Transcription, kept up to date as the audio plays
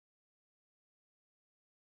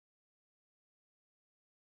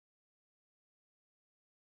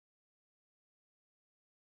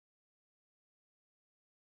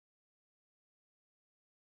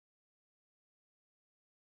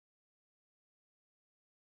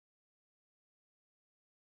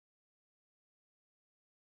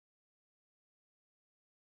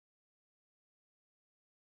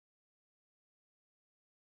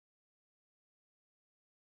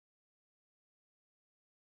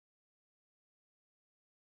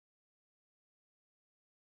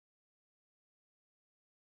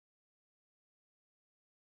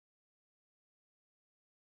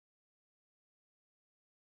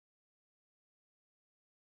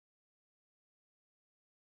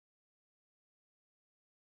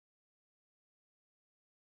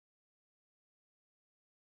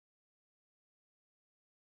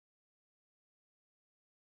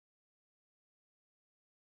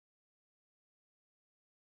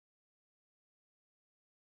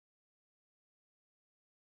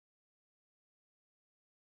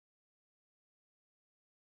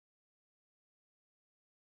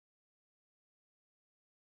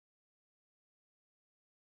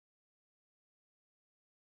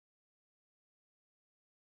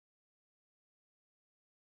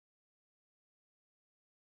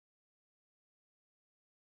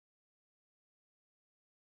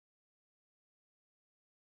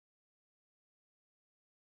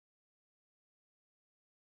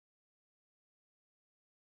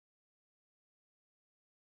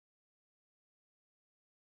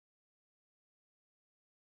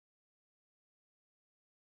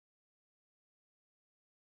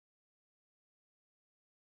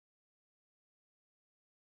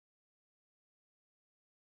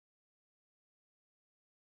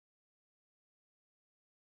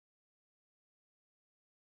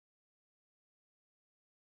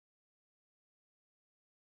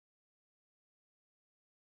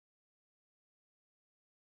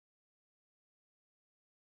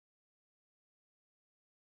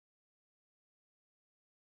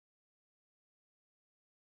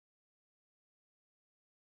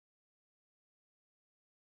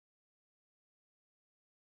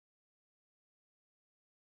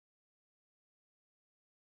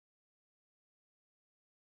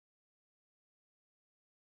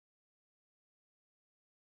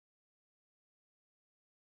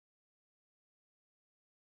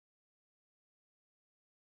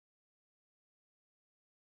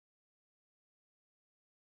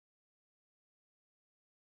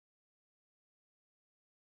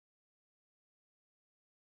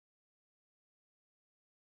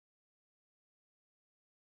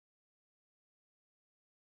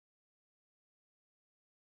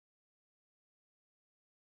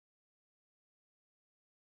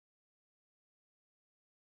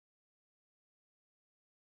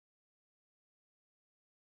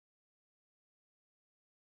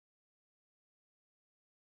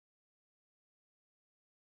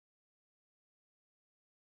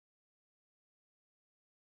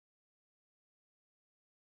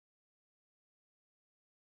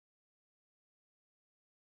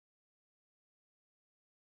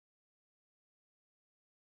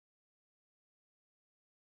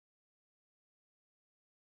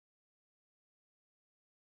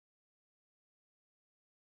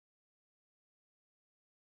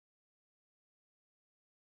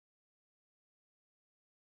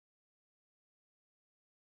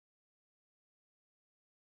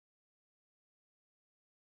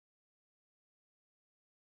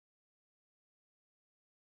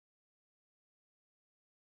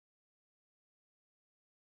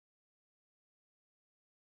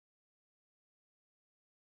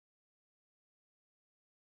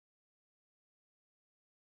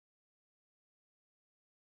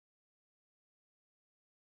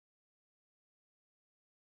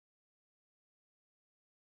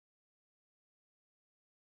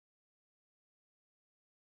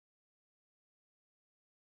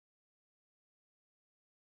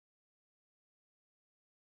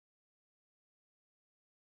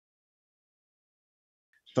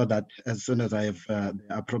so that as soon as I have the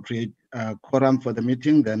appropriate quorum for the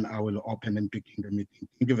meeting, then I will open and begin the meeting.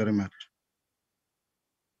 Thank you very much.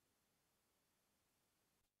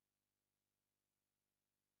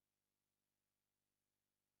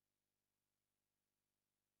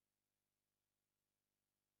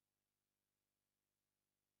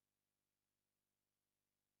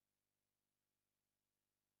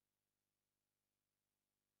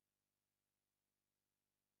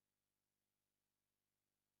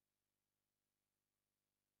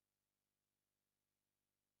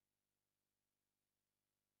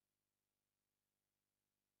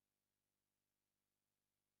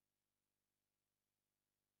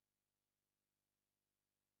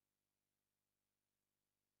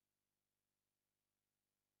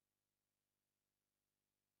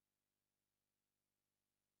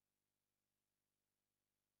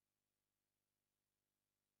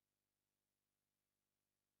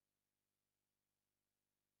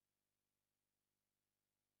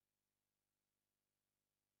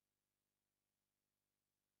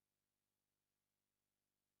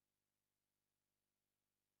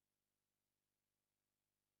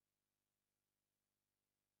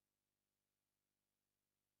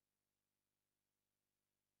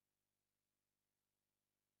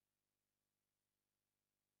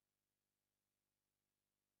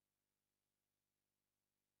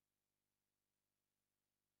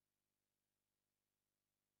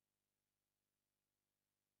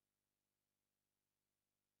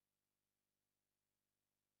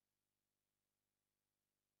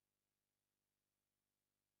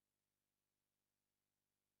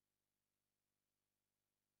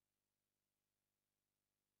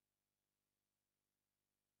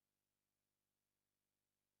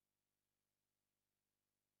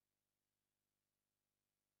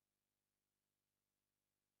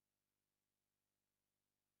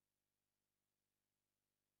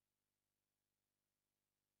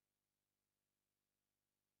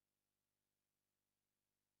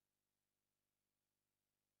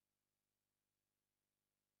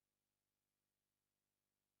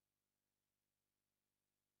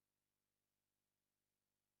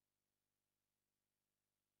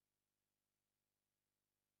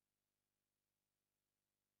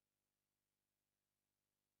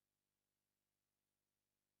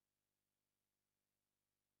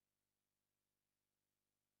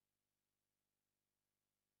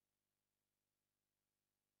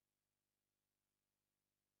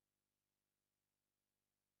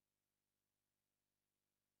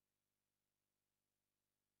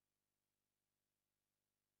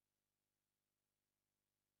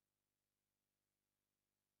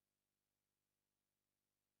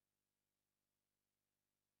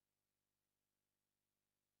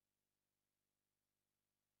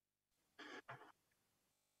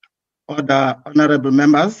 Honorable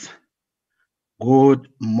members, good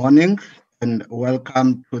morning and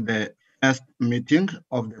welcome to the first meeting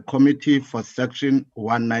of the Committee for Section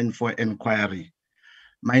 194 Enquiry.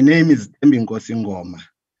 My name is Tembinkosi Ngoma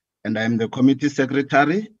and I am the Committee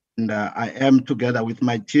Secretary, and I am together with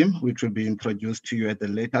my team, which will be introduced to you at a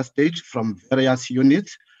later stage from various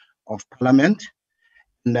units of Parliament.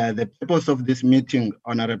 And the purpose of this meeting,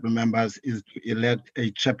 honorable members, is to elect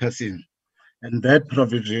a chairperson. And that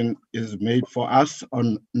provision is made for us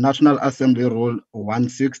on National Assembly Rule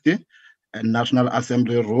 160 and National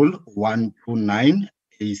Assembly Rule 129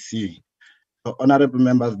 AC. So, honorable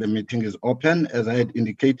members, the meeting is open. As I had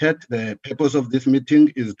indicated, the purpose of this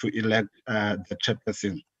meeting is to elect the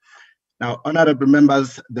chairperson. Now, honorable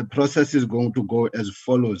members, the process is going to go as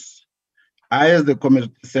follows. I, as the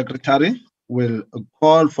committee secretary, will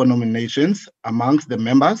call for nominations amongst the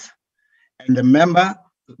members, and the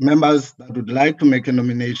members that would like to make a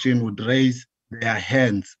nomination would raise their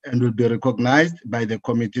hands and will be recognized by the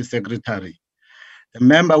committee secretary. The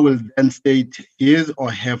member will then state his or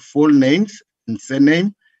her full names and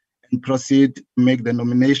surname and proceed to make the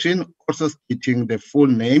nomination, also stating the full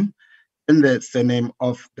name and the surname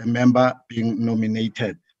of the member being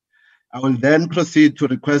nominated. I will then proceed to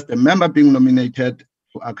request the member being nominated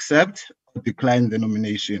to accept or decline the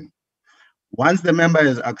nomination. Once the member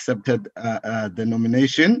has accepted the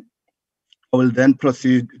nomination, I will then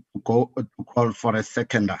proceed to call for a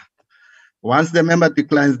seconder. Once the member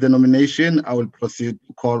declines the nomination, I will proceed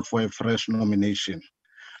to call for a fresh nomination.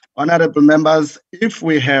 Honorable members, if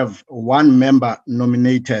we have one member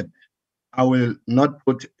nominated, I will not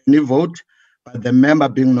put any vote, but the member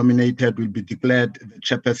being nominated will be declared the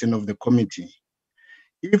chairperson of the committee.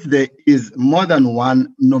 If there is more than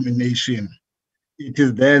one nomination, it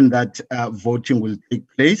is then that voting will take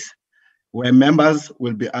place, where members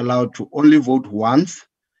will be allowed to only vote once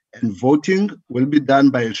and voting will be done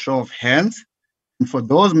by a show of hands. And for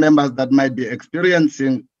those members that might be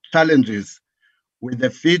experiencing challenges with the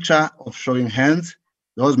feature of showing hands,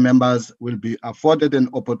 those members will be afforded an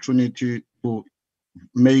opportunity to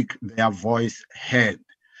make their voice heard.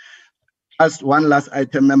 As one last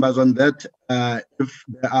item, members, on that, if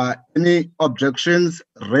there are any objections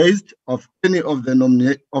raised of any of the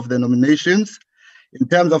nominations, in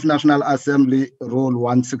terms of National Assembly Rule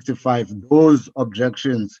 165, those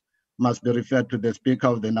objections must be referred to the Speaker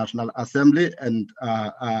of the National Assembly and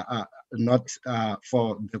not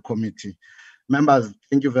for the committee. Members,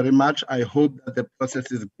 thank you very much. I hope that the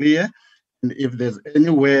process is clear. And if there's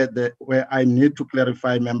anywhere where I need to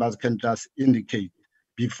clarify, members can just indicate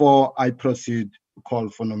before I proceed to call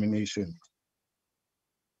for nomination.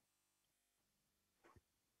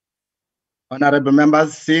 Honorable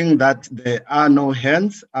members, seeing that there are no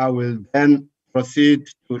hands, I will then proceed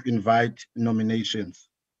to invite nominations.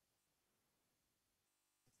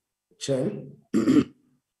 Chair.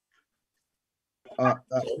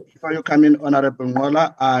 Before you come in, Honorable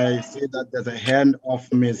Ngola, I see that there's a hand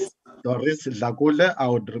of Ms. Doris Dlakule. I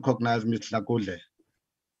would recognize Ms. Dlakule.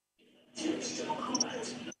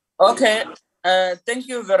 Okay, thank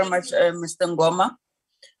you very much, Mr. Ngoma.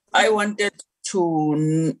 I wanted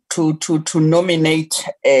to nominate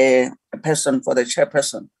a person for the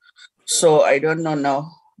chairperson. So I don't know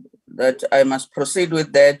now that I must proceed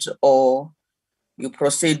with that or you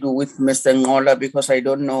proceed with Mr. Ngola, because I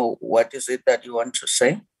don't know what is it that you want to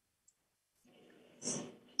say.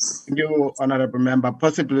 Thank you, Honorable Member.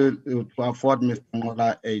 Possibly to afford Mr.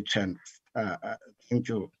 Ngola a chance. Thank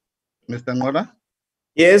you. Mr. Ngola?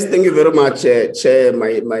 Yes, thank you very much, Chair.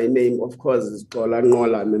 My name, of course, is Gola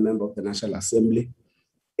Ngola. I'm a member of the National Assembly.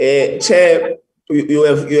 Chair, you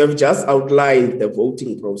have just outlined the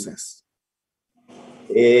voting process.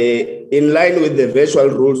 In line with the virtual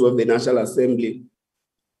rules of the National Assembly,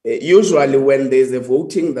 usually when there's a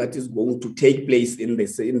voting that is going to take place in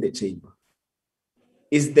the chamber,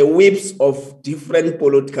 is the whips of different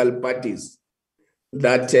political parties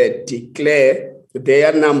that declare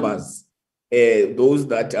their numbers, those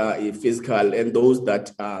that are physical and those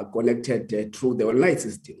that are connected through the online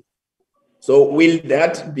system. So will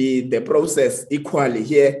that be the process equally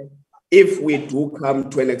here? If we do come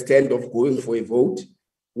to an extent of going for a vote,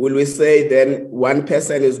 will we say then one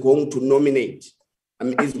person is going to nominate? I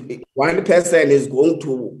mean, one person is going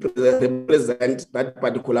to represent that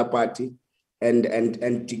particular party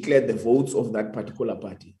and declare the votes of that particular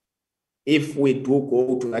party, if we do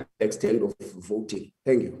go to that extent of voting.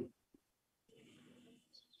 Thank you.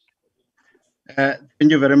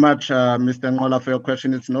 Thank you very much, Mr. Ngola, for your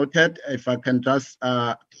question. It's noted. If I can just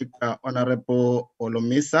take Honorable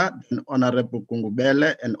Olomisa, then Honorable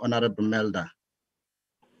Kungubele, and Honorable Melda.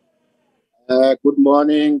 Good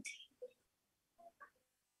morning.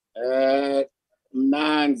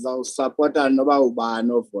 Mna ngizawusupporta noba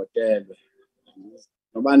ubani ovotele.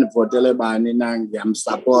 Noba nivotele bani na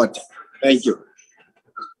ngiyamsupport. Thank you.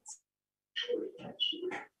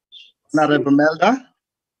 Honorable Melda.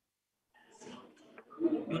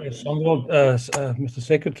 Yes, Mr.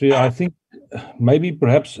 Secretary, I think maybe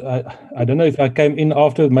perhaps, I don't know if I came in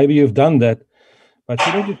after, maybe you've done that, but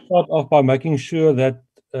shouldn't you start off by making sure that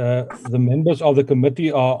the members of the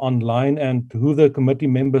committee are online and who the committee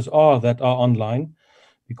members are that are online,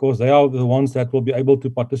 because they are the ones that will be able to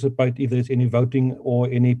participate if there's any voting or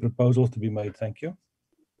any proposals to be made. Thank you.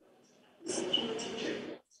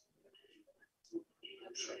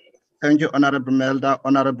 Thank you, Honorable Melda.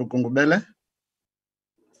 Honorable Kungubele.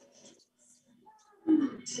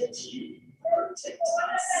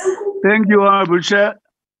 Thank you, Honorable Chair.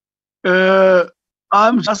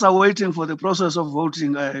 I'm just awaiting for the process of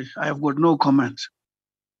voting. I have got no comment.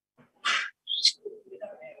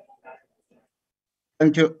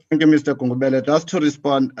 Thank you, Mr. Kungubele. Just to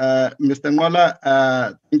respond, Mr.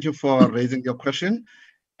 Ngola, thank you for raising your question.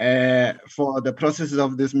 For the processes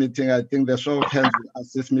of this meeting, I think the show of hands will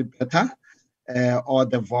assist me better, or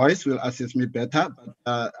the voice will assist me better.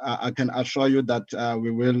 But I can assure you that we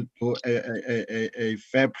will do a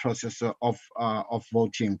fair process of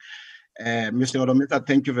voting. Mr. Oromita,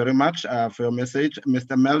 thank you very much for your message.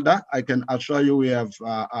 Mr. Melda, I can assure you we have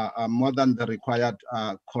more than the required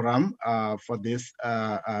quorum for this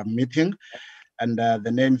meeting, and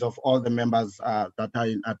the names of all the members that are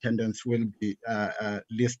in attendance will be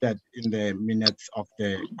listed in the minutes of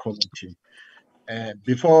the committee.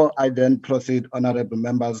 Before I then proceed, honorable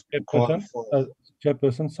members,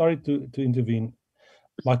 Chairperson, sorry to intervene.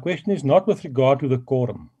 My question is not with regard to the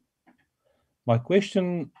quorum. My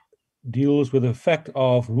question deals with the fact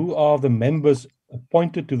of who are the members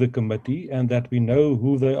appointed to the committee and that we know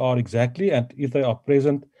who they are exactly, and if they are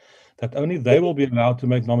present, that only they will be allowed to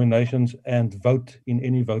make nominations and vote in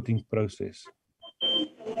any voting process.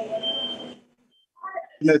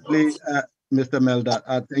 Definitely, Mr. Melda,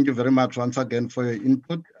 thank you very much once again for your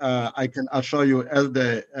input. I can assure you, as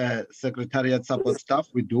the Secretariat support staff,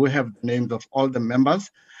 we do have the names of all the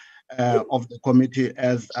members of the committee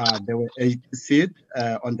as there were 80 seats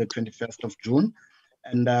on the 21st of June.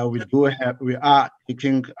 And we are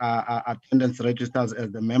taking attendance registers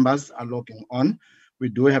as the members are logging on. We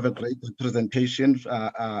do have a great representation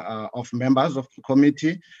of members of the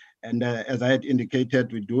committee. And as I had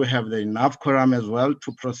indicated, we do have the enough quorum as well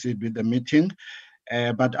to proceed with the meeting.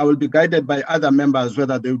 But I will be guided by other members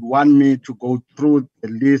whether they would want me to go through the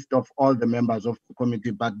list of all the members of the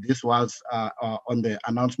committee. But this was on the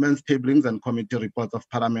announcements, tablings, and committee reports of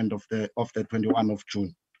Parliament of the 21 of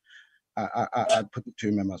June. I put it to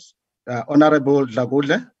you, members. Honorable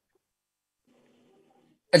Dlagudle.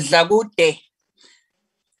 Dlagute.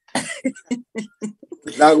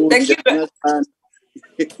 Thank you.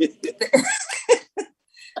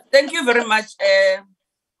 Thank you very much,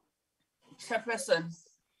 Chairperson.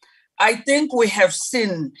 I think we have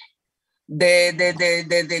seen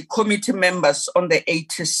the committee members on the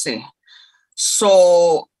ATC.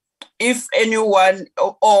 So if anyone,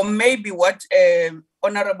 or maybe what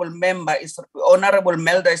Honorable Melda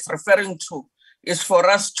is referring to, is for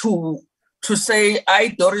us to say,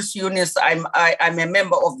 I, Doris Eunice, I'm a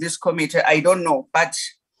member of this committee. I don't know, but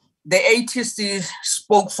the ATC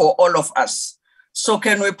spoke for all of us. So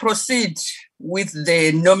can we proceed with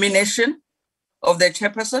the nomination of the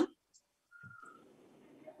chairperson?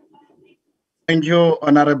 Thank you,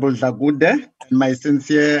 Honorable Zagude, and my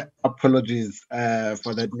sincere apologies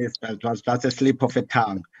for that misspell. It was just a slip of a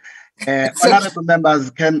tongue. Honorable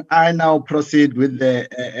members, can I now proceed with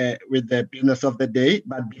the business of the day?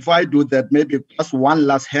 But before I do that, maybe just one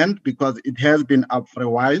last hand, because it has been up for a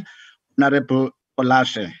while. Honorable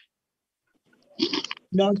Olashe.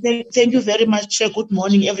 No, thank you very much, Chair. Good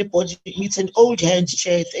morning, everybody. It's an old hand,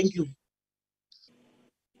 Chair. Thank you.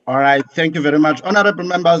 All right, thank you very much. Honorable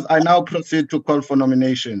members, I now proceed to call for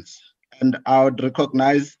nominations. And I would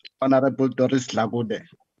recognize Honorable Doris Lagude.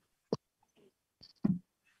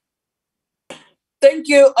 Thank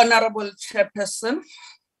you, Honorable Chairperson.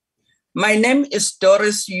 My name is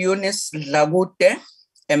Doris Eunice Lagude,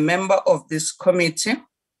 a member of this committee.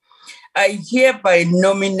 I hereby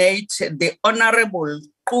nominate the Honorable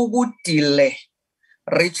Kubutile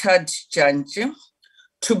Richard Janji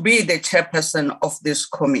to be the chairperson of this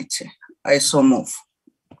committee. I so move.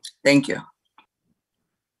 Thank you.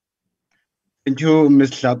 Thank you,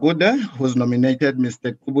 Ms. Lagude, who's nominated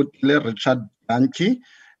Mr. Kubutile Richard Janji.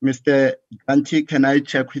 Mr. Janji, can I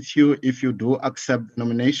check with you if you do accept the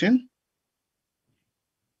nomination?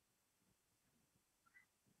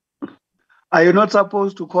 Are you not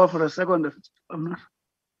supposed to call for a second?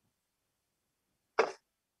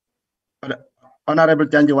 Honorable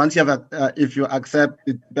Janji, once you have, if you accept,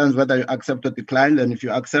 it depends whether you accept or decline. And if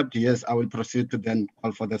you accept, yes, I will proceed to then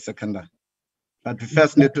call for the seconder. But we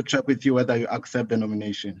first need to check with you whether you accept the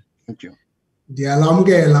nomination. Thank you.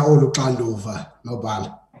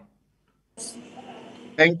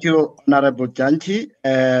 Thank you, Honorable Janji.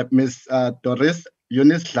 Ms. Doris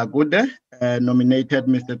Eunice Lagude nominated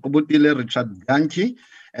Mr. Kubutile Richard Janji,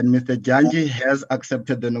 and Mr. Janji has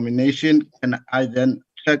accepted the nomination. Can I then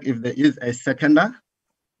check if there is a seconder?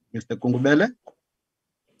 Mr. Kungubele.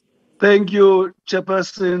 Thank you,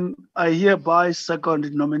 Chairperson. I hereby second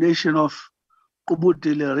the nomination of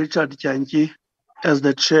Kubutile Richard Janji as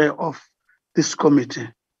the chair of this committee.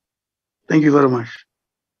 Thank you very much.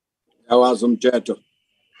 Thank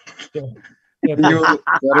you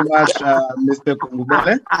very much, Mr.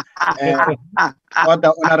 Kungubele.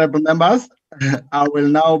 Other honorable members, I will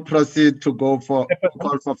now proceed to call for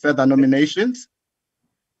further nominations.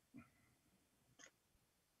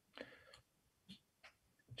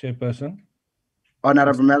 Chairperson.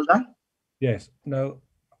 Honorable Melda. Yes. No,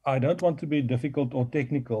 I don't want to be difficult or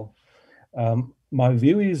technical. My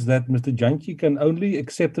view is that Mr. Janji can only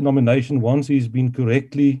accept the nomination once he's been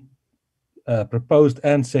correctly proposed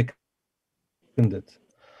and seconded.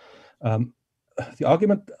 The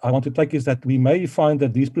argument I want to take is that we may find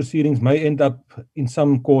that these proceedings may end up in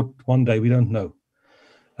some court one day. We don't know.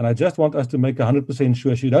 And I just want us to make 100%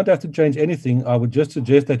 sure. So you don't have to change anything. I would just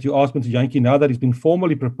suggest that you ask Mr. Janji, now that he's been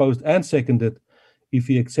formally proposed and seconded, if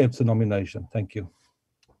he accepts the nomination. Thank you.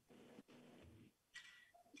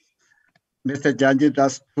 Mr. Janji,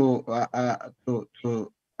 just to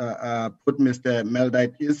put Mr. Melda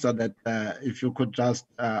at ease, so that if you could just,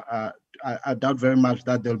 I doubt very much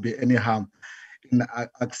that there'll be any harm. in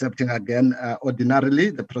accepting again. Ordinarily,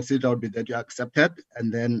 the procedure would be that you accept it,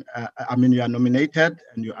 and then, you are nominated,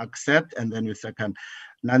 and you accept, and then you second.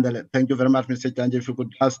 Nonetheless, thank you very much, Mr. Janji. If you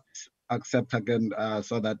could just accept again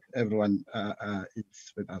so that everyone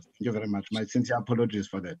is with us. Thank you very much. My sincere apologies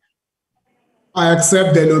for that. I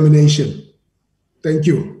accept the nomination. Thank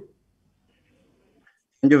you.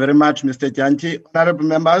 Thank you very much, Mr. Janji. Honorable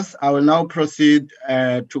members, I will now proceed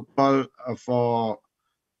to call for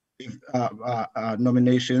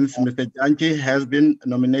nominations. Mr. Janji has been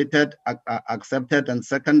nominated, accepted, and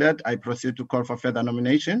seconded. I proceed to call for further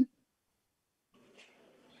nomination.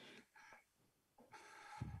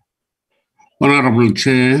 Honorable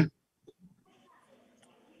Chair.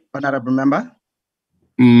 Honorable member.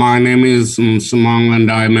 My name is Msimang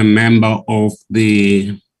and I'm a member of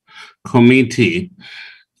the committee.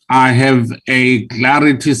 I have a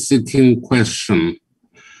clarity-seeking question.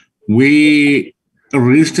 We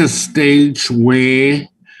reached a stage where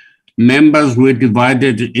members were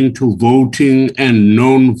divided into voting and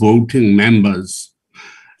non-voting members.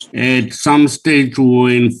 At some stage, we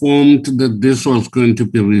were informed that this was going to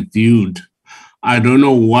be reviewed. I don't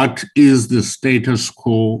know what is the status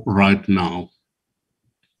quo right now.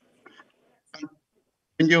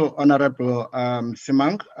 Thank you, Honorable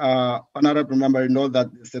Simang. Honorable member, you know that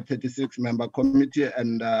it's a 36-member committee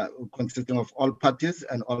and consisting of all parties,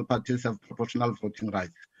 and all parties have proportional voting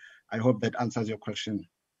rights. I hope that answers your question.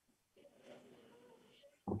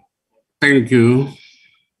 Thank you.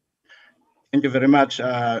 Thank you very much,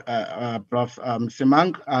 Prof.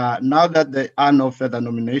 Simang. Now that there are no further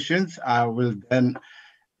nominations, I will then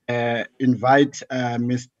invite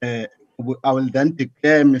I will then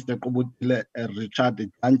declare Mr. Kubutile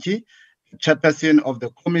Richard Janji, Chairperson of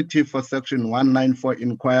the Committee for Section 194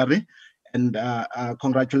 Inquiry. And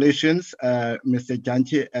congratulations, Mr.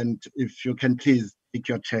 Janji, and if you can please take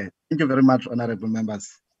your chair. Thank you very much, honorable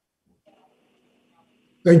members.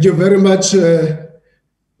 Thank you very much.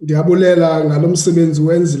 Ndiyabulela ngalo msebenzi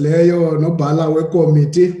wenzileyo nobhala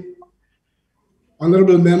wekomiti.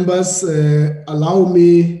 Honorable members, allow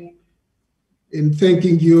me in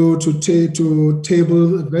thanking you to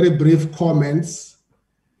table very brief comments.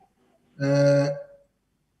 I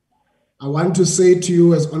want to say to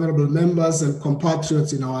you as honorable members and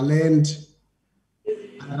compatriots in our land,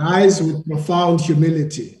 arise with profound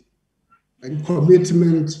humility and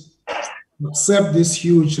commitment to accept this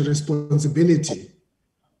huge responsibility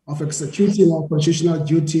of executing our constitutional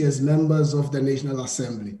duty as members of the National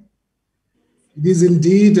Assembly. It is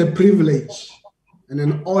indeed a privilege and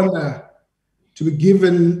an honor to be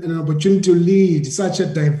given an opportunity to lead such a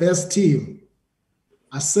diverse team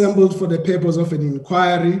assembled for the purpose of an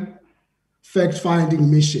inquiry, fact-finding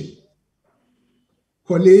mission.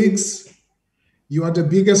 Colleagues, you are the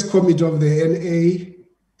biggest committee of the NA,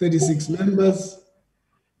 36 members,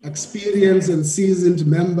 experienced and seasoned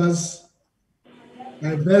members,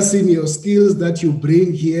 diverse in your skills that you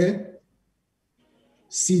bring here.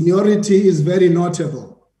 Seniority is very notable.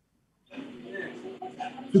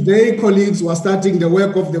 Today, colleagues, we're starting the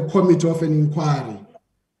work of the Committee of an Inquiry,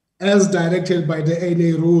 as directed by the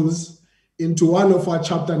NA rules, into one of our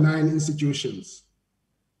Chapter 9 institutions.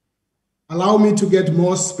 Allow me to get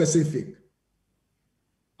more specific.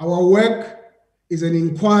 Our work is an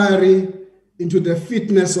inquiry into the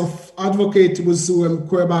fitness of Advocate Busiwe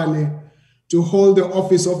Mkhwebane to hold the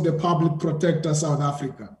office of the Public Protector South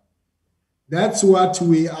Africa. That's what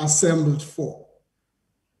we are assembled for.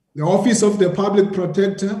 The Office of the Public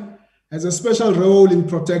Protector has a special role in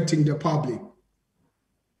protecting the public.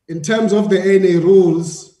 In terms of the NA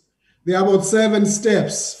rules, there are about 7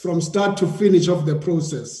 steps from start to finish of the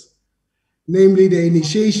process, namely the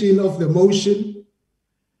initiation of the motion,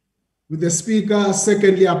 with the speaker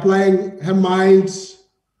secondly applying her mind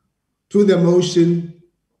to the motion,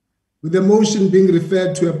 with the motion being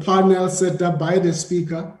referred to a panel set up by the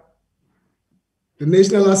speaker, the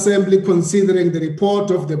National Assembly considering the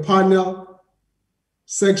report of the panel,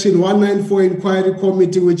 Section 194 Inquiry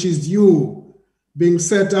Committee, which is due, being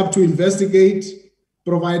set up to investigate,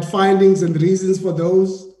 provide findings and reasons for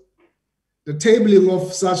those, the tabling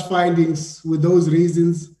of such findings with those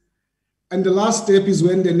reasons, and the last step is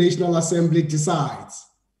when the National Assembly decides.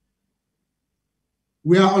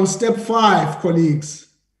 We are on step 5, colleagues.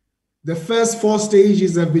 The first 4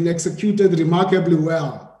 stages have been executed remarkably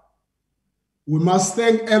well. We must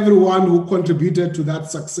thank everyone who contributed to that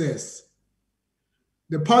success.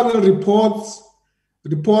 The panel report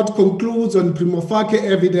concludes on prima facie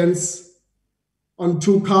evidence on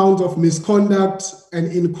 2 counts of misconduct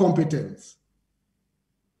and incompetence.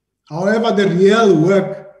 However, the real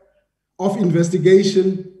work of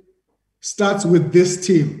investigation starts with this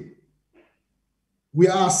team. We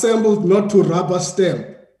are assembled not to rubber stamp.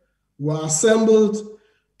 We are assembled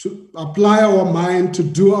to apply our mind to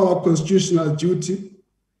do our constitutional duty.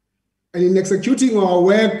 And in executing our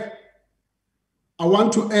work, I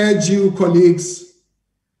want to urge you, colleagues,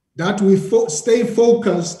 that we stay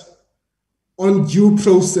focused on due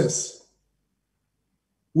process.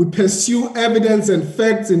 We pursue evidence and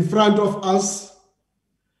facts in front of us.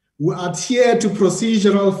 We adhere to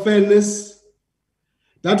procedural fairness,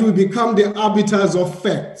 that we become the arbiters of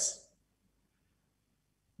facts.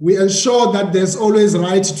 We ensure that there's always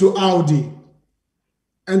right to audi,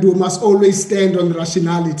 and we must always stand on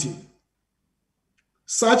rationality.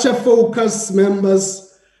 Such a focus,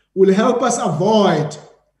 members, will help us avoid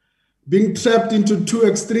being trapped into two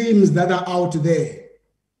extremes that are out there.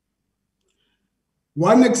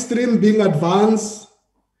 One extreme being advanced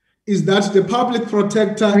is that the public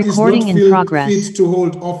protector is not fit to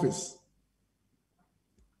hold office.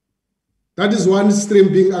 That is one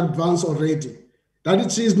extreme being advanced already.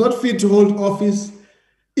 That she is not fit to hold office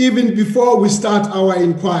even before we start our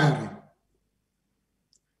inquiry.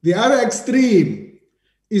 The other extreme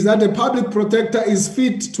is that the public protector is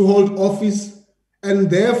fit to hold office, and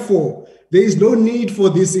therefore there is no need for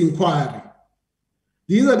this inquiry.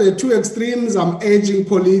 These are the two extremes I'm urging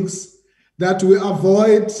colleagues that we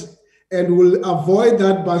avoid, and will avoid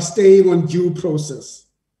that by staying on due process.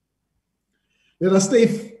 Let us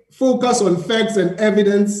stay focused on facts and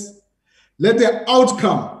evidence. Let the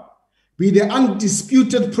outcome be the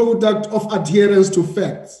undisputed product of adherence to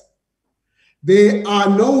facts. There are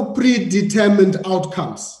no predetermined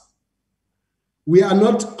outcomes. We are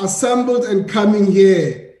not assembled and coming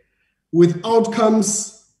here with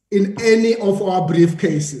outcomes in any of our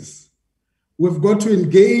briefcases. We've got to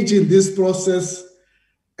engage in this process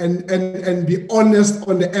and be honest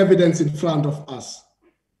on the evidence in front of us.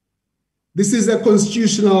 This is a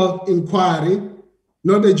constitutional inquiry,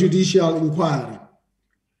 not a judicial inquiry.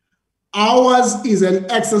 Ours is an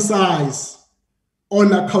exercise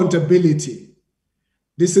on accountability.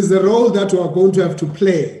 This is the role that we are going to have to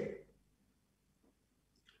play.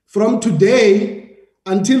 From today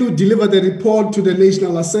until we deliver the report to the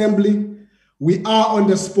National Assembly, we are on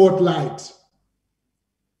the spotlight.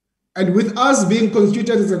 And with us being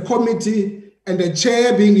constituted as a committee and the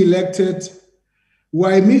chair being elected,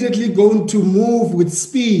 we're immediately going to move with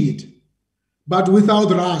speed, but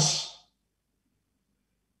without rush.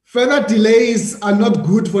 Further delays are not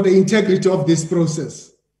good for the integrity of this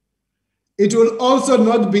process. It will also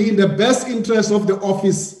not be in the best interest of the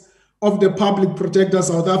Office of the Public Protector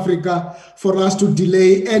South Africa for us to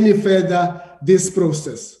delay any further this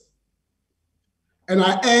process. And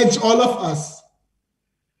I urge all of us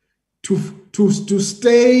to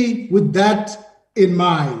stay with that in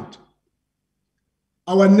mind.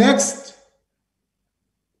 Our next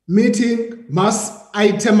meeting must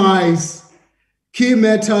itemize key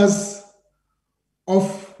matters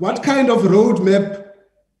of what kind of roadmap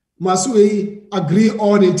must we agree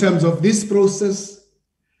on in terms of this process,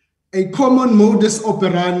 a common modus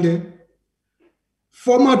operandi,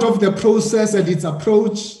 format of the process and its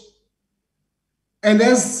approach, and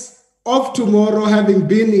as of tomorrow, having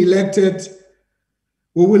been elected,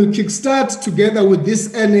 we will kickstart together with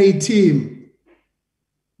this NA team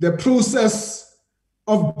the process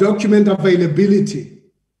of document availability.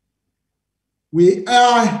 We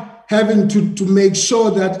are having to make sure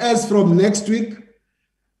that as from next week,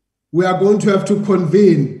 we are going to have to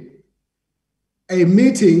convene a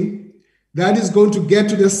meeting that is going to get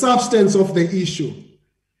to the substance of the issue,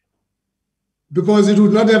 because it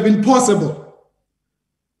would not have been possible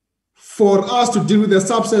for us to deal with the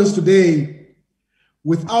substance today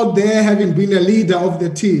without there having been a leader of the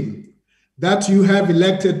team that you have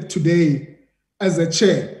elected today as a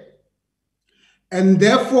chair. And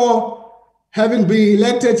therefore, having been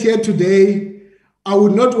elected here today, I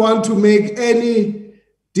would not want to make any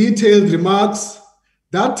detailed remarks.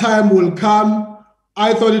 That time will come.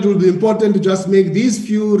 I thought it would be important to just make these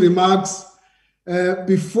few remarks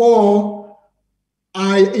before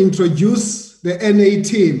I introduce the NA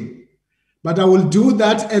team, but I will do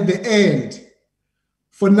that at the end.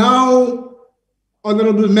 For now,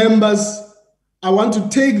 honorable members, I want to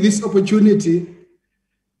take this opportunity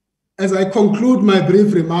as I conclude my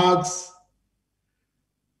brief remarks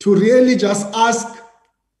to really just ask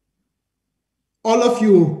all of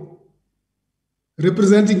you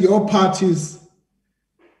representing your parties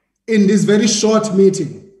in this very short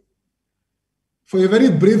meeting for your very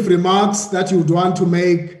brief remarks that you would want to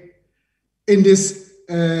make in this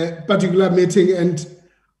particular meeting. And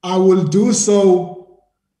I will do so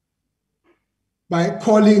by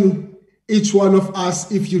calling each one of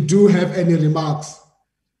us if you do have any remarks.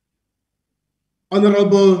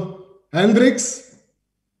 Honorable Hendricks.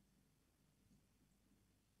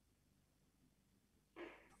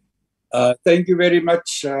 Thank you very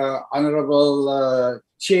much, Honorable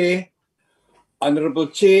Chair. Honorable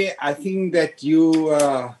Chair, I think that you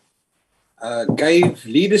gave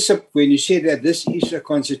leadership when you said that this is a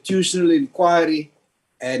constitutional inquiry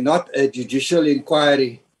and not a judicial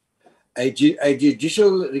inquiry. A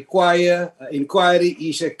judicial inquiry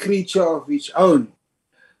is a creature of its own,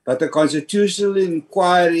 but a constitutional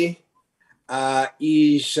inquiry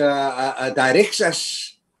directs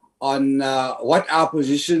us on what our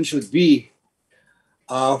position should be.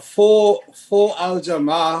 For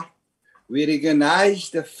Al-Jamaa, we recognize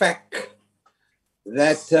the fact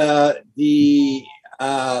that the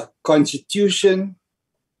Constitution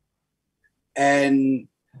and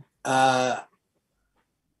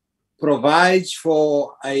provides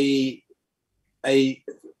for a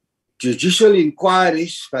judicial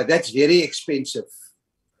inquiries, but that's very expensive.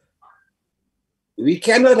 We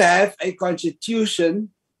cannot have a constitution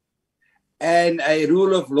and a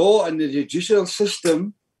rule of law and a judicial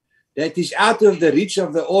system that is out of the reach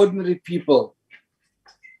of the ordinary people.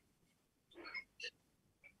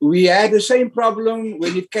 We had the same problem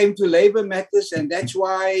when it came to labor matters, and that's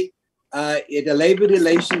why the Labor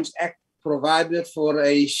Relations Act provided for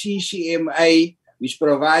a CCMA, which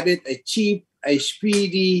provided a cheap, a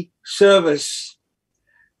speedy service.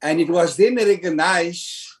 And it was then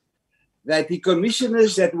recognized that the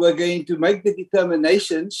commissioners that were going to make the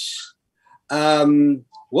determinations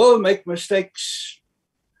will make mistakes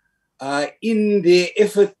in their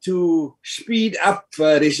effort to speed up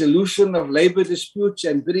resolution of labor disputes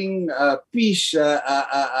and bring peace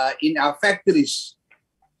in our factories.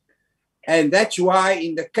 And that's why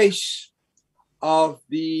in the case of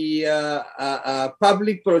the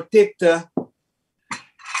public protector,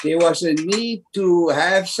 there was a need to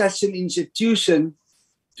have such an institution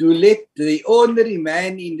to let the ordinary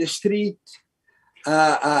man in the street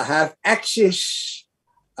have access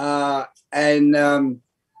and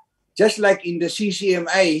just like in the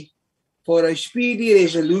CCMA, for a speedy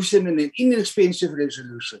resolution and an inexpensive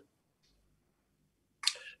resolution.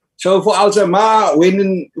 So for Al-Jamaa,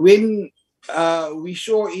 when we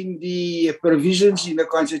saw in the provisions in the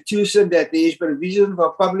Constitution that there is provision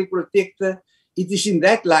for public protector, it is in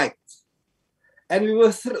that light. And we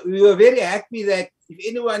were very happy that if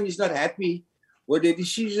anyone is not happy with the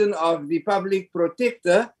decision of the public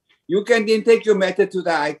protector, you can then take your matter to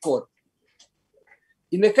the High Court.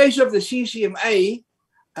 In the case of the CCMA,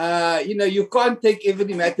 you can't take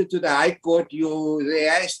every matter to the High Court.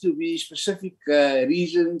 There has to be specific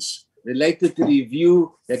reasons related to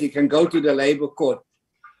review that you can go to the Labour Court.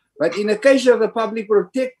 But in the case of the public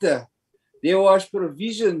protector, there was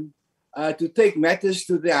provision to take matters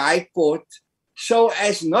to the High Court so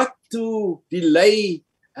as not to delay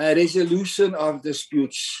resolution of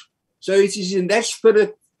disputes. So it is in that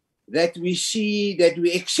spirit that we see, that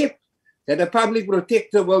we accept that a public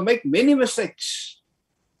protector will make many mistakes,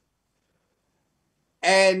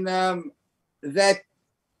 and that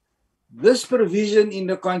this provision in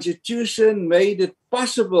the Constitution made it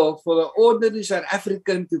possible for the ordinary South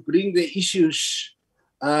African to bring the issues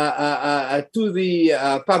to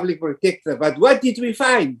the public protector. But what did we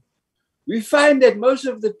find? We find that most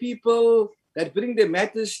of the people that bring their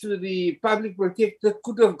matters to the public protector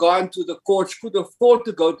could have gone to the courts, could afford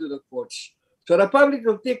to go to the courts. So the public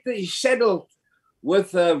protector is saddled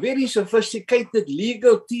with very sophisticated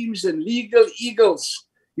legal teams and legal eagles.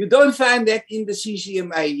 You don't find that in the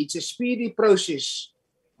CCMA. It's a speedy process.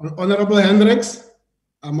 Honorable Hendricks,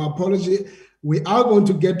 my apology. We are going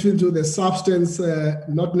to get into the substance,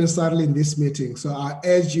 not necessarily in this meeting. So I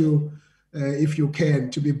urge you, if you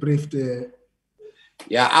can, to be briefed.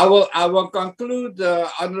 Yeah, I will conclude,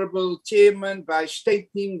 Honorable Chairman, by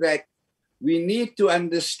stating that we need to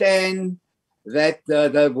understand that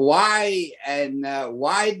the why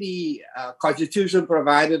the Constitution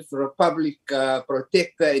provided for a public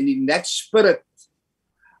protector, and in that spirit,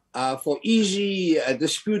 for easy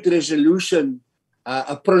dispute resolution,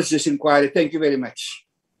 approach this inquiry. Thank you very much.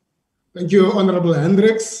 Thank you, Honorable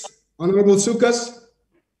Hendricks. Honorable Sukas.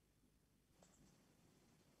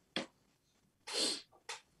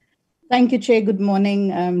 Thank you, Chair. Good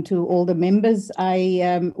morning to all the members.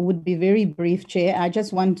 I would be very brief, Chair. I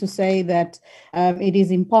just want to say that it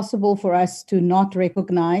is impossible for us to not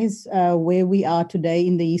recognize where we are today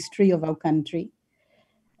in the history of our country.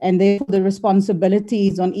 And therefore, the responsibility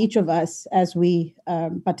is on each of us as we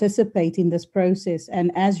participate in this process,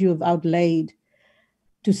 and as you have outlaid,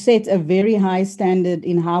 to set a very high standard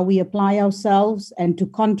in how we apply ourselves and to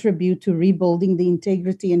contribute to rebuilding the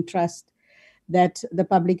integrity and trust that the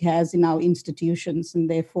public has in our institutions. And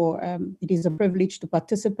therefore, it is a privilege to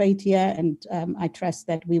participate here. And I trust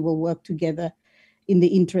that we will work together in the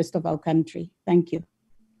interest of our country. Thank you.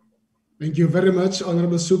 Thank you very much,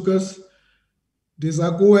 Honorable Sukas.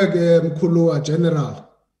 Dizakuwe Mkhulwa General.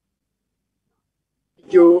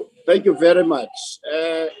 Thank you very much.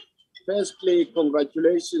 Firstly,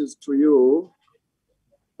 congratulations to you.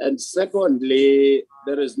 And secondly,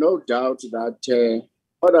 there is no doubt that in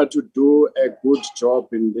order to do a good job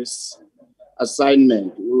in this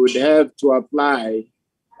assignment, we would have to apply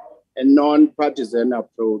a non-partisan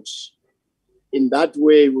approach. In that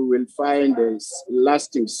way, we will find a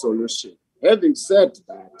lasting solution. Having said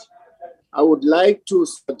that, I would like to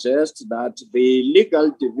suggest that the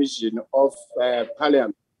legal division of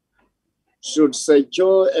Parliament should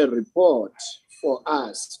secure a report for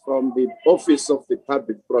us from the Office of the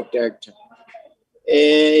Public Protector,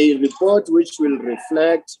 a report which will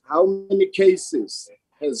reflect how many cases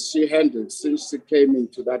has she handled since she came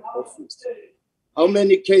into that office. How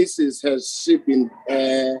many cases has she been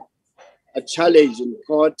a challenge in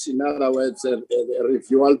court, in other words, a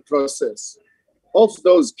reviewal process. Of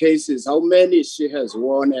those cases, how many she has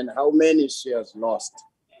won and how many she has lost.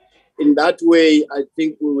 In that way, I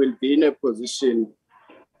think we will be in a position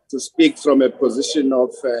to speak from a position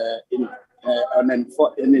of an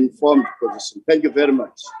informed position. Thank you very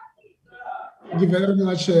much. Thank you very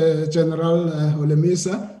much, General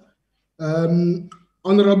Olemisa.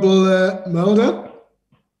 Honorable Mulder.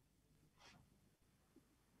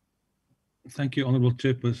 Thank you, Honorable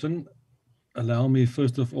Chairperson. Allow me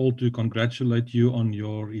first of all to congratulate you on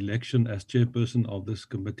your election as Chairperson of this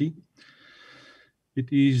committee.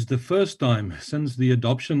 It is the first time since the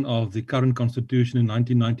adoption of the current Constitution in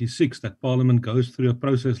 1996 that Parliament goes through a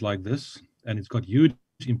process like this, and it's got huge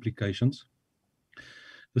implications.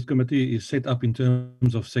 This committee is set up in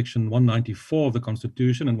terms of Section 194 of the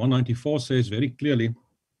Constitution, and 194 says very clearly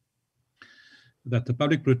that the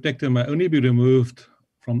Public Protector may only be removed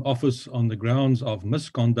from office on the grounds of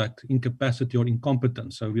misconduct, incapacity, or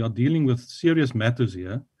incompetence. So we are dealing with serious matters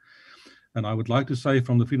here. And I would like to say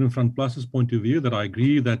from the Freedom Front Plus's point of view that I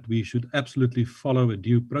agree that we should absolutely follow a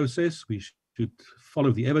due process. We should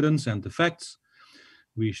follow the evidence and the facts.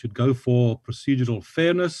 We should go for procedural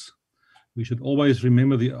fairness. We should always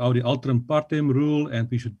remember the audi alteram partem rule, and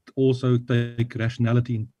we should also take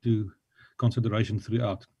rationality into consideration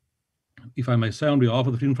throughout. If I may say on behalf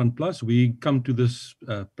of the Freedom Front Plus, we come to this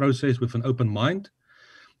process with an open mind,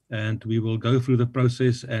 and we will go through the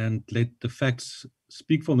process and let the facts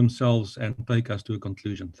speak for themselves and take us to a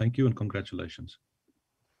conclusion. Thank you and congratulations.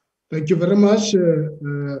 Thank you very much,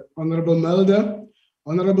 Honorable Mulder.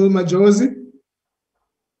 Honorable Majosi.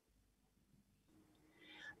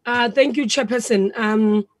 Thank you, Chairperson.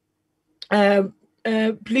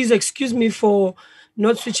 Please excuse me for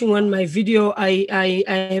not switching on my video. I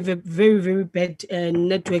have a very, very bad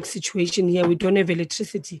network situation here. We don't have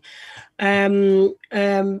electricity.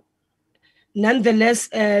 Nonetheless,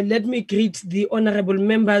 let me greet the honorable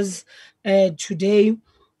members today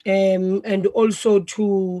and also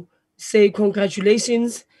to say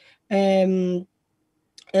congratulations. As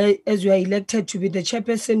you are elected to be the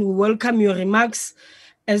chairperson, we welcome your remarks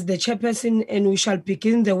as the chairperson, and we shall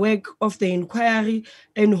begin the work of the inquiry,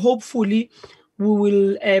 and hopefully we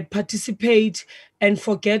will participate and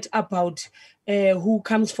forget about who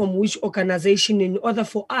comes from which organization in order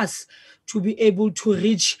for us to be able to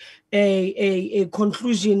reach a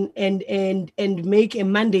conclusion and make a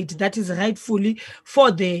mandate that is rightfully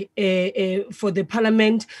for the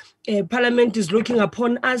parliament. Parliament is looking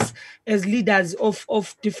upon us as leaders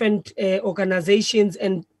of different organizations,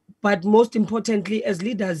 but most importantly as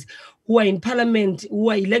leaders who are in parliament,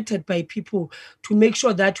 who are elected by people, to make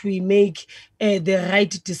sure that we make the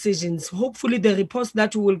right decisions. Hopefully the reports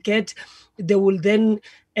that we will get, they will then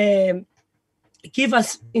give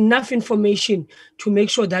us enough information to make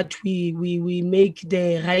sure that we make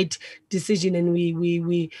the right decision and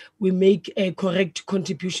we make correct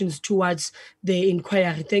contributions towards the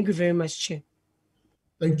inquiry. Thank you very much, Chair.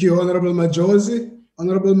 Thank you, Honorable Majosi.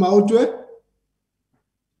 Honorable Mautwe.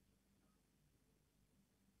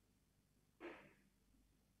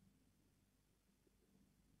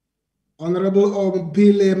 Honorable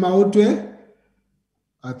Ompile Mautwe.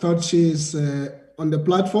 I thought she's on the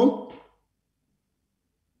platform.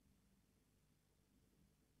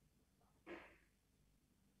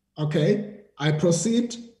 Okay, I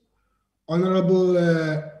proceed. Honorable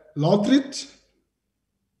Lothrit.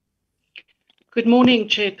 Good morning,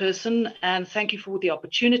 Chairperson, and thank you for the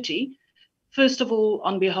opportunity. First of all,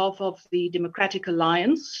 on behalf of the Democratic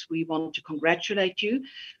Alliance, we want to congratulate you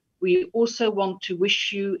we also want to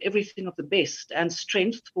wish you everything of the best and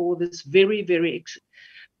strength for this very, very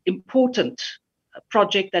important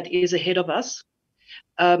project that is ahead of us.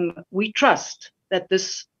 We trust that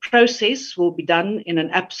this process will be done in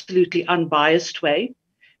an absolutely unbiased way,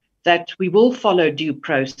 that we will follow due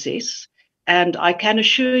process. And I can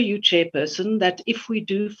assure you, Chairperson, that if we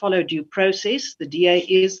do follow due process, the DA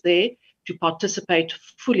is there to participate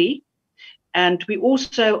fully. And we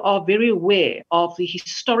also are very aware of the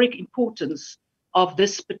historic importance of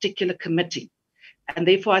this particular committee. And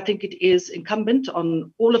therefore, I think it is incumbent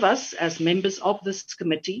on all of us as members of this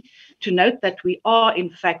committee to note that we are, in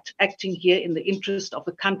fact, acting here in the interest of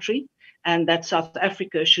the country, and that South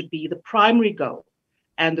Africa should be the primary goal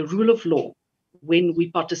and the rule of law when we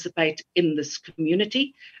participate in this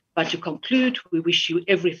community. But to conclude, we wish you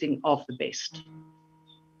everything of the best.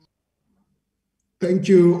 Thank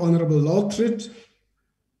you, Honorable Lawtrit.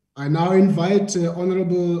 I now invite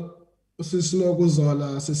Honorable Sisilo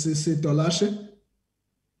Zola Sisisi Dolashe.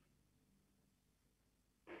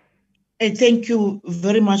 Thank you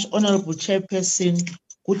very much, Honorable Chairperson.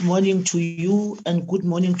 Good morning to you and good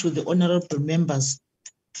morning to the honorable members.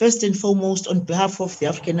 First and foremost, on behalf of the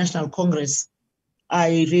African National Congress,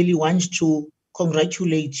 I really want to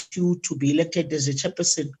congratulate you to be elected as the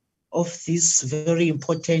chairperson of this very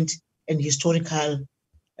important and historical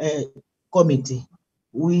committee.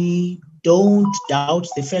 We don't doubt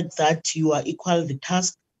the fact that you are equal the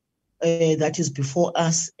task that is before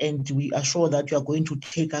us, and we are sure that you are going to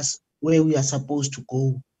take us where we are supposed to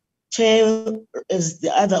go. Chair, as the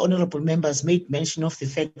other honorable members made mention of the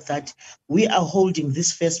fact that we are holding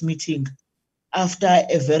this first meeting after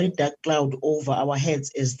a very dark cloud over our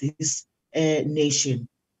heads as this nation.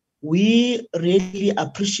 We really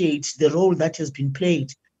appreciate the role that has been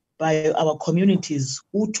played by our communities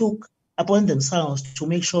who took upon themselves to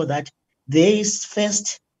make sure that they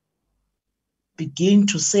first begin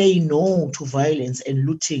to say no to violence and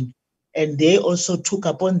looting. And they also took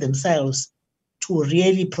upon themselves to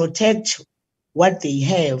really protect what they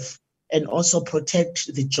have and also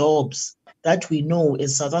protect the jobs that we know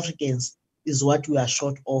as South Africans is what we are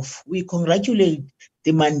short of. We congratulate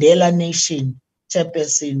the Mandela Nation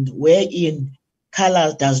Chairperson, wherein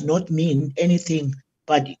color does not mean anything,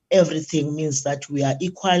 but everything means that we are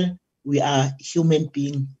equal, we are human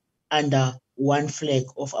beings under one flag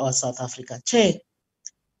of our South Africa. Chair,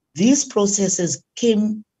 these processes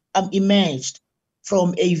emerged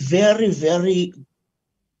from a very, very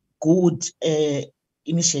good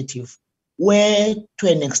initiative where,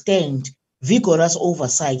 to an extent, vigorous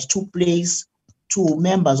oversight took place to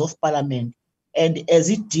members of parliament. And as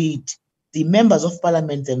it did, the members of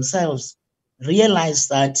parliament themselves realized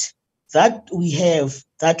that we have,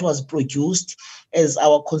 that was produced as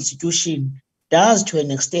our constitution, does to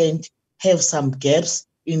an extent have some gaps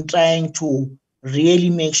in trying to really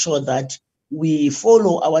make sure that we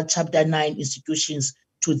follow our Chapter 9 institutions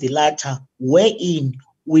to the latter, wherein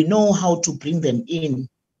we know how to bring them in,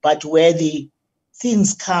 but where the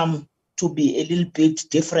things come to be a little bit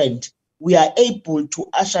different, we are able to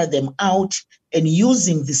usher them out and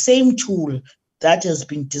using the same tool that has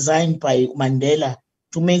been designed by Mandela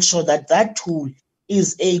to make sure that that tool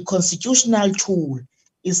is a constitutional tool,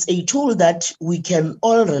 is a tool that we can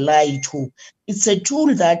all rely to. It's a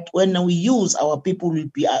tool that when we use, our people will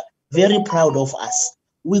be very proud of us.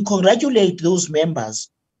 We congratulate those members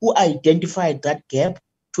who identified that gap.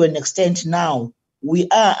 To an extent now, we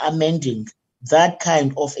are amending that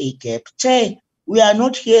kind of a gap. Chair, we are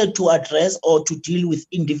not here to address or to deal with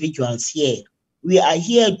individuals here. We are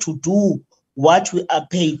here to do what we are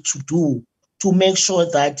paid to do, to make sure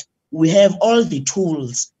that we have all the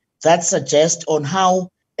tools that suggest on how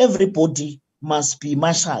everybody must be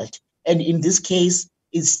marshaled. And in this case,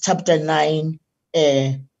 it's Chapter 9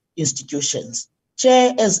 institutions.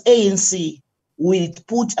 Chair, as ANC, we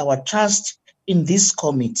put our trust in this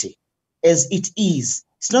committee as it is.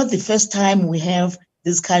 It's not the first time we have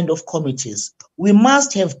this kind of committees. We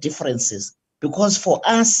must have differences because for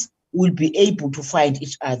us, we'll be able to find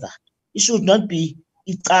each other. It should not be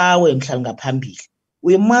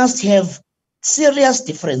we must have serious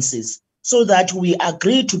differences so that we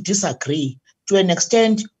agree to disagree. To an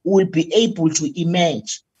extent, we'll be able to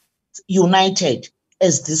emerge united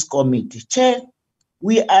as this committee. Chair,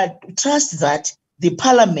 we trust that the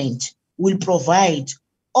parliament will provide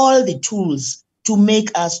all the tools to make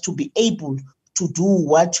us to be able to do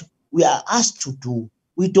what we are asked to do.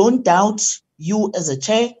 We don't doubt you as a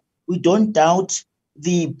chair. We don't doubt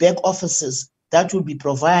the back offices that will be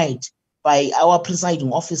provided by our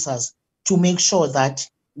presiding officers to make sure that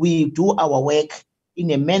we do our work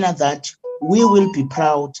in a manner that we will be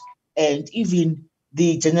proud and even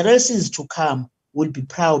the generations to come will be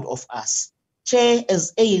proud of us. Chair,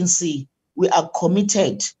 as ANC, we are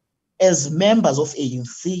committed as members of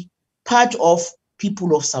ANC, part of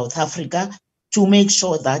people of South Africa, to make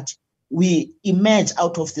sure that we emerge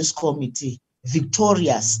out of this committee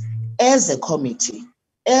victorious as a committee,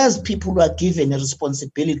 as people who are given a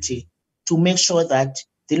responsibility to make sure that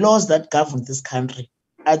the laws that govern this country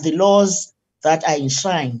are the laws that are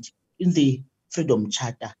enshrined in the Freedom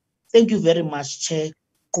Charter. Thank you very much, Chair.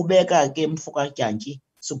 Qhubeka ke Mfoka Tyanki,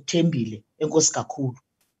 sikuthembile. Enkosi kakhulu.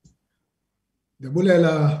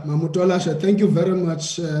 Debulela Mamutolashe, thank you very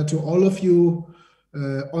much to all of you,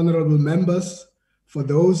 honorable members, for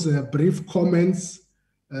those brief comments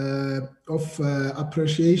of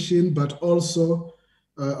appreciation, but also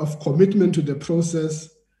of commitment to the process,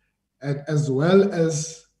 as well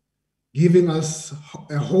as giving us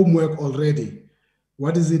a homework already.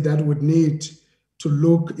 What is it that we need to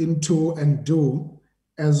look into and do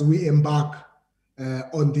as we embark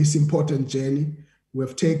on this important journey? We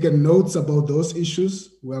have taken notes about those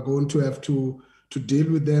issues. We are going to have to deal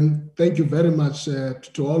with them. Thank you very much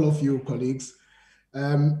to all of you, colleagues.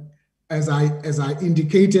 As I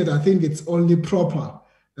indicated, I think it's only proper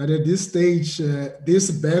that at this stage,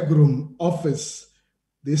 this backroom office,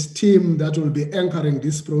 this team that will be anchoring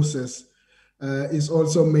this process is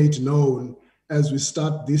also made known as we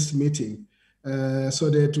start this meeting, so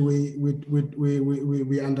that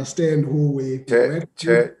we understand who we work with.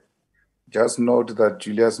 Chair, just note that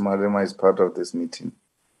Julius Malema is part of this meeting.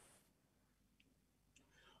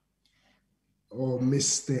 Oh,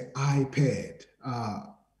 Mr. iPad.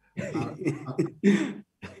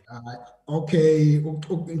 Okay,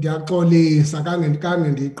 ngiyaxolisa kange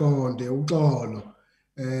ndiqonde uxolo.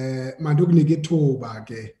 Mandukunike ithuba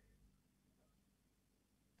ke.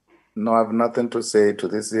 No, I have nothing to say to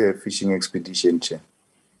this fishing expedition, Chair.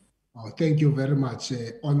 Oh, thank you very much,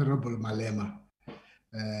 Honorable Malema.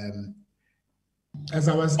 As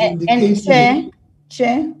I was indicating... And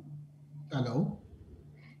Chair? Hello?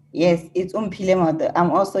 Yes, it's Umphile Mother.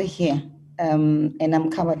 I'm also here, and I'm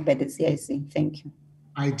covered by the CIC. Thank you.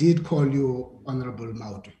 I did call you Honorable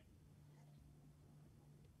Maudu.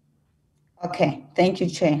 Okay, thank you,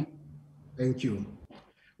 Chair. Thank you.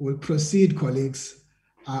 We'll proceed, colleagues.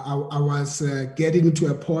 I was getting to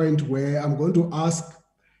a point where I'm going to ask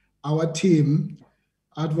our team,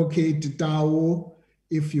 Advocate Tao,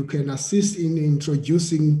 if you can assist in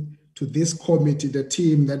introducing to this committee the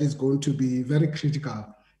team that is going to be very critical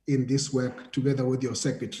in this work together with your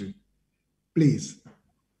secretary. Please.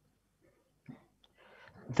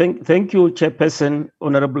 Thank you, Chairperson,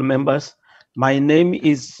 honorable members. My name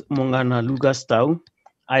is Mongana Lucas Tau.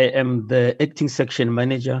 I am the acting section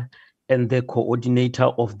manager and the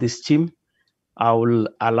coordinator of this team. I will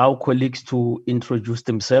allow colleagues to introduce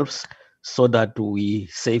themselves so that we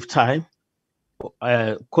save time.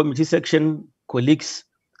 Committee section colleagues,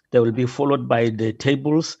 they will be followed by the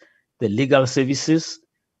tables, the legal services,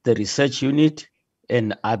 the research unit,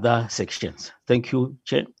 and other sections. Thank you,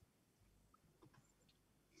 Chair.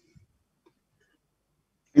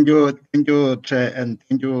 Thank you, Chair, and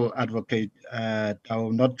thank you, Advocate.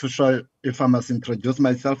 I'm not too sure if I must introduce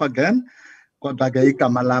myself again. And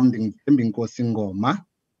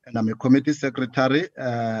I'm a committee secretary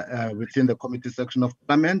within the committee section of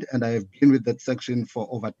Parliament, and I have been with that section for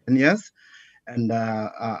over 10 years. And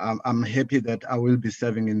I'm happy that I will be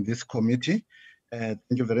serving in this committee. Thank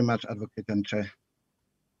you very much, Advocate and Chair.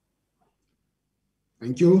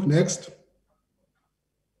 Thank you. Next.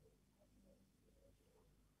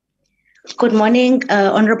 Good morning,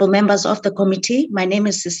 honorable members of the committee. My name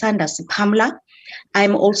is Sisanda Sipamla.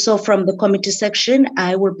 I'm also from the committee section.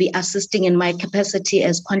 I will be assisting in my capacity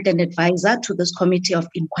as content advisor to this committee of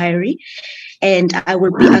inquiry. And I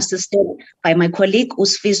will be assisted by my colleague,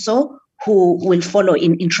 Usfiso, who will follow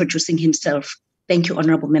in introducing himself. Thank you,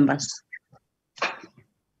 honorable members.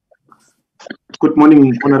 Good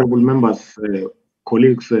morning, honorable members,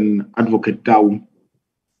 colleagues, and Advocate Tau.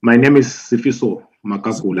 My name is Sifiso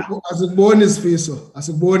Makakula. As a bonus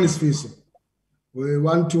Fiso, we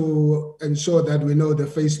want to ensure that we know the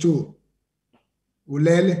phase 2.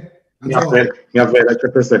 Ulele and so on.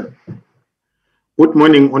 Chairperson. Good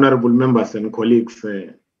morning, honorable members and colleagues.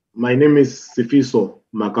 My name is Sifiso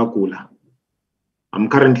Makakula. I'm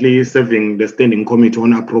currently serving the Standing Committee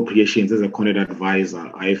on Appropriations as a content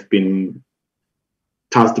advisor. I've been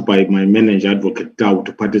tasked by my manager, Advocate Tau,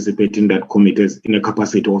 to participate in that committee in a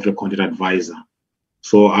capacity of a content advisor.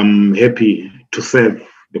 So I'm happy to serve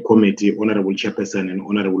the committee, honorable chairperson and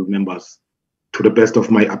honorable members, to the best of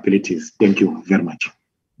my abilities. Thank you very much.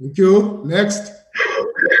 Thank you. Next.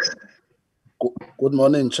 Good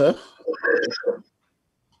morning, Chair.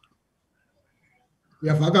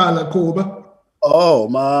 Uyavakala Koba. Oh,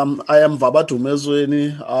 I am Vabatu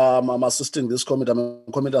Mezweni. I'm assisting this committee. I'm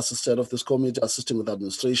a committee assistant of this committee, assisting with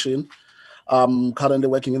administration. I'm currently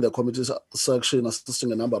working in the committee section,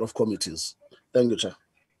 assisting a number of committees. Thank you, Chair.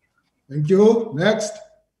 Thank you. Next.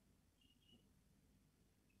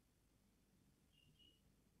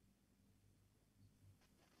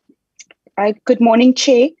 Good morning,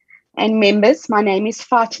 Chair and members. My name is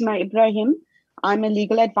Fatima Ibrahim. I'm a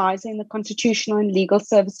legal advisor in the Constitutional and Legal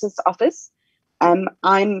Services Office.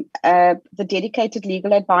 I'm the dedicated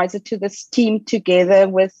legal advisor to this team together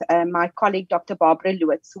with my colleague, Dr. Barbara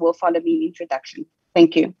Lewitz, who will follow me in introduction.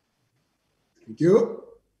 Thank you. Thank you.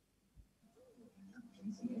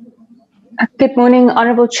 Good morning,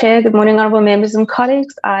 Honourable Chair. Good morning, Honourable members and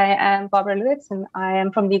colleagues. I am Barbara Lewitz and I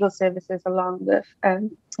am from Legal Services along with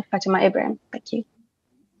Fatima Ibrahim. Thank you.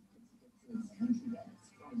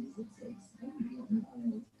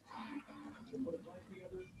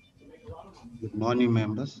 Good morning,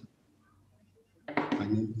 members.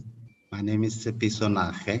 My name is Tsepiso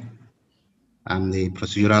Nahe. I'm the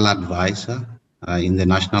procedural advisor in the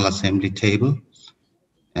National Assembly table,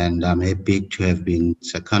 and I'm happy to have been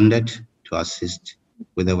seconded to assist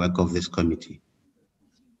with the work of this committee.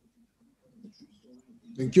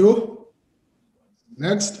 Thank you.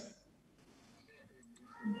 Next.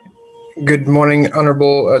 Good morning,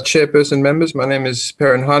 Honourable Chairperson, members. My name is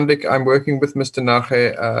Perrin Handik. I'm working with Mr.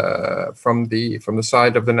 Nahe from the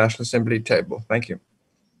side of the National Assembly table. Thank you.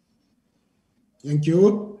 Thank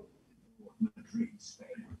you.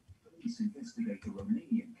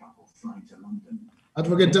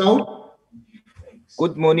 Advocate Dow.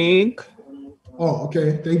 Good morning. Oh,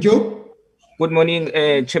 okay. Thank you. Good morning,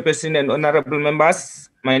 Chairperson and honorable members.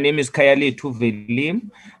 My name is Kayali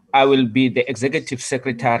Tuveli. I will be the Executive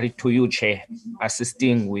Secretary to you, Chair,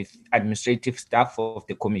 assisting with administrative staff of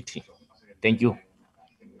the committee. Thank you.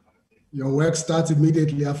 Your work starts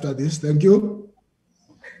immediately after this. Thank you.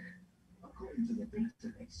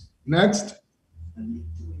 Next.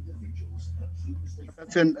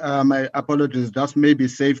 My apologies. Just maybe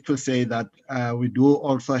safe to say that we do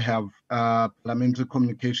also have parliamentary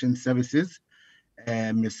communication services.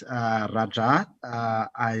 Ms. Raja,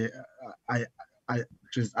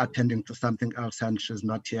 she's attending to something else and she's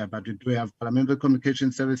not here, but we do have parliamentary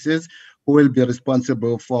communication services who will be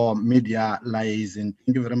responsible for media liaison.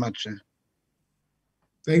 Thank you very much.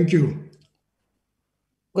 Thank you.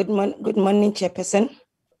 Good morning, Chairperson.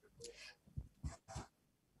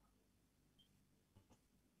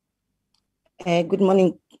 Good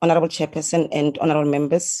morning, Honorable Chairperson and Honorable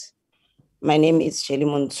members. My name is Shelly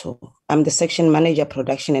Monto. I'm the Section Manager,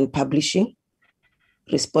 Production and Publishing,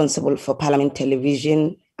 responsible for Parliament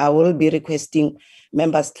Television. I will be requesting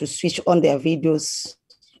members to switch on their videos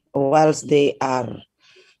whilst they are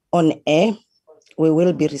on air. We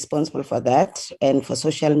will be responsible for that and for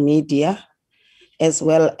social media, as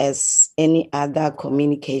well as any other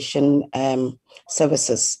communication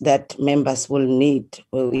services that members will need.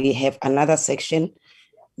 We have another section,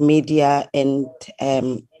 media and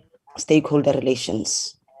stakeholder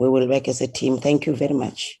relations. We will work as a team. Thank you very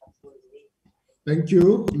much. Thank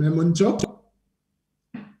you, Memuncho.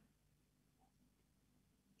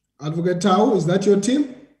 Advocate Tau, is that your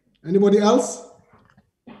team? Anybody else?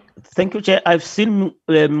 Thank you, Chair. I've seen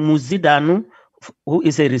Muzidanu, who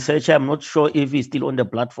is a researcher. I'm not sure if he's still on the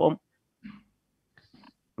platform.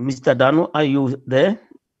 Mr. Danu, are you there?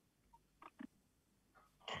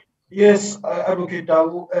 Yes, Advocate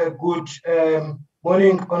Tau. Good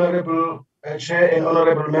morning, Honorable Chair and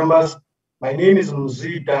Honorable members. My name is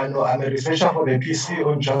Muzidanu. I'm a researcher for the PC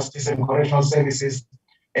on Justice and Correctional Services,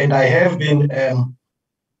 and I have been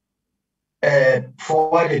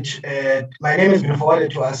forwarded. My name has been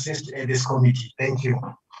forwarded to assist this committee. Thank you.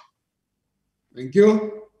 Thank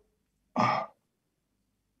you.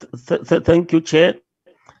 Thank you, Chair.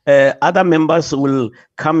 Other members will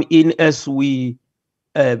come in as we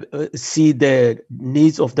see the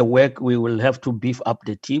needs of the work. We will have to beef up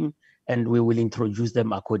the team and we will introduce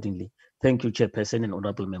them accordingly. Thank you, Chairperson and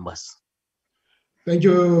honorable members. Thank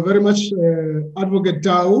you very much, Advocate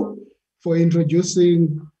Tau, for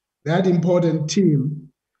introducing that important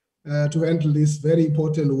team to handle this very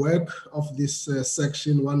important work of this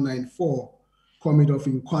Section 194 Committee of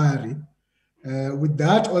Inquiry. With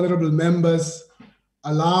that, honorable members,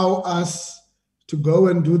 allow us to go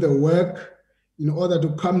and do the work in order to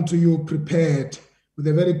come to you prepared, with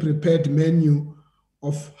a very prepared menu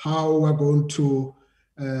of how we're going to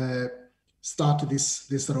start this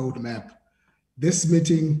roadmap. This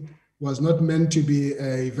meeting was not meant to be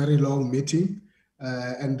a very long meeting,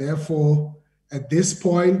 and therefore, at this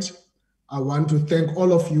point, I want to thank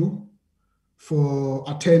all of you for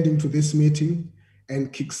attending to this meeting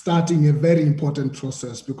and kickstarting a very important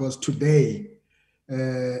process, because today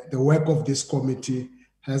the work of this committee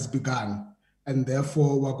has begun, and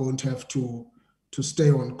therefore we're going to have to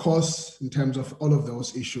stay on course in terms of all of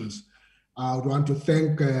those issues. I would want to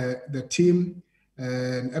thank the team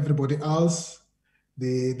and everybody else.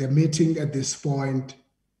 The meeting at this point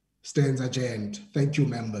stands adjourned. Thank you,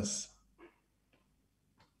 members.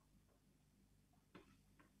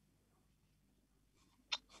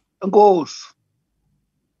 Long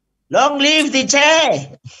live the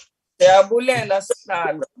chair.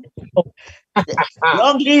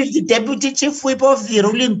 Long live the deputy chief whip of the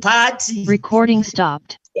ruling party. Recording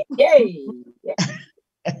stopped. Hey,